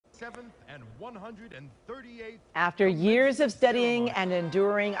After years of studying and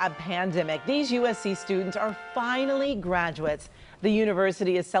enduring a pandemic, these USC students are finally graduates. The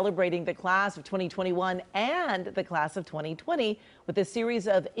university is celebrating the class of 2021 and the class of 2020 with a series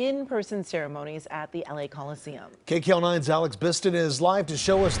of in-person ceremonies at the LA Coliseum. KCAL 9's Alex Biston is live to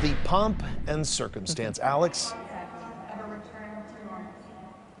show us the pomp and circumstance. Alex?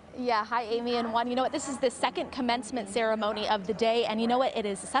 Yeah, hi Amy and Juan. You know what, this is the second commencement ceremony of the day, and you know what, it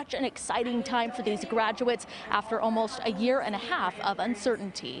is such an exciting time for these graduates after almost a year and a half of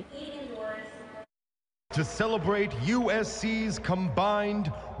uncertainty. To celebrate USC's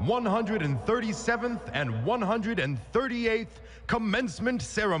combined 137th and 138th commencement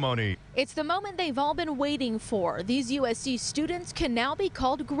ceremony. It's the moment they've all been waiting for. These USC students can now be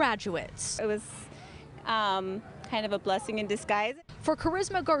called graduates. It was kind of a blessing in disguise. For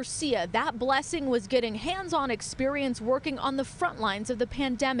Charisma Garcia, that blessing was getting hands-on experience working on the front lines of the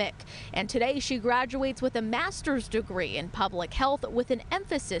pandemic. And today she graduates with a master's degree in public health with an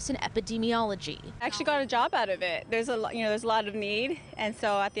emphasis in epidemiology. I actually got a job out of it. There's a lot of need, and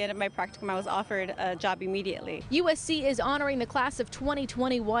so at the end of my practicum I was offered a job immediately. USC is honoring the class of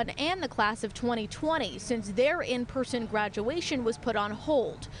 2021 and the class of 2020 since their in-person graduation was put on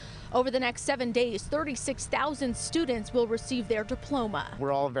hold. Over the next 7 days, 36,000 students will receive their diploma.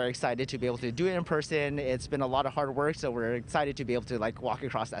 We're all very excited to be able to do it in person. It's been a lot of hard work, so we're excited to be able to walk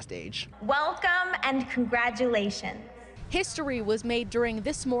across that stage. Welcome and congratulations. History was made during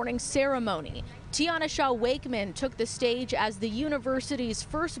this morning's ceremony. Tiana Shaw Wakeman took the stage as the university's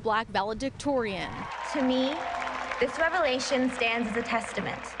first Black valedictorian. To me, this revelation stands as a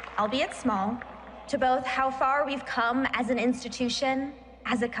testament, albeit small, to both how far we've come as an institution,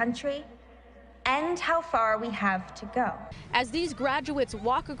 as a country, and how far we have to go. As these graduates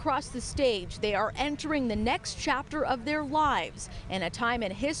walk across the stage, they are entering the next chapter of their lives in a time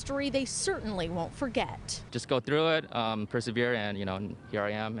in history they certainly won't forget. Just go through it, persevere, and here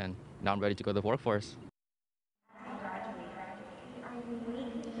I am, and now I'm ready to go to the workforce.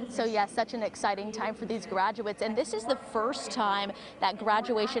 So yes, such an exciting time for these graduates, and this is the first time that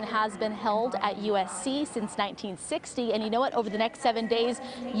graduation has been held at USC since 1960. And you know what, over the next 7 days,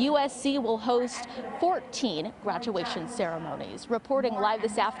 USC will host 14 graduation ceremonies. Reporting live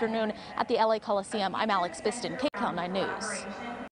this afternoon at the LA Coliseum, I'm Alex Biston, KCAL 9 News.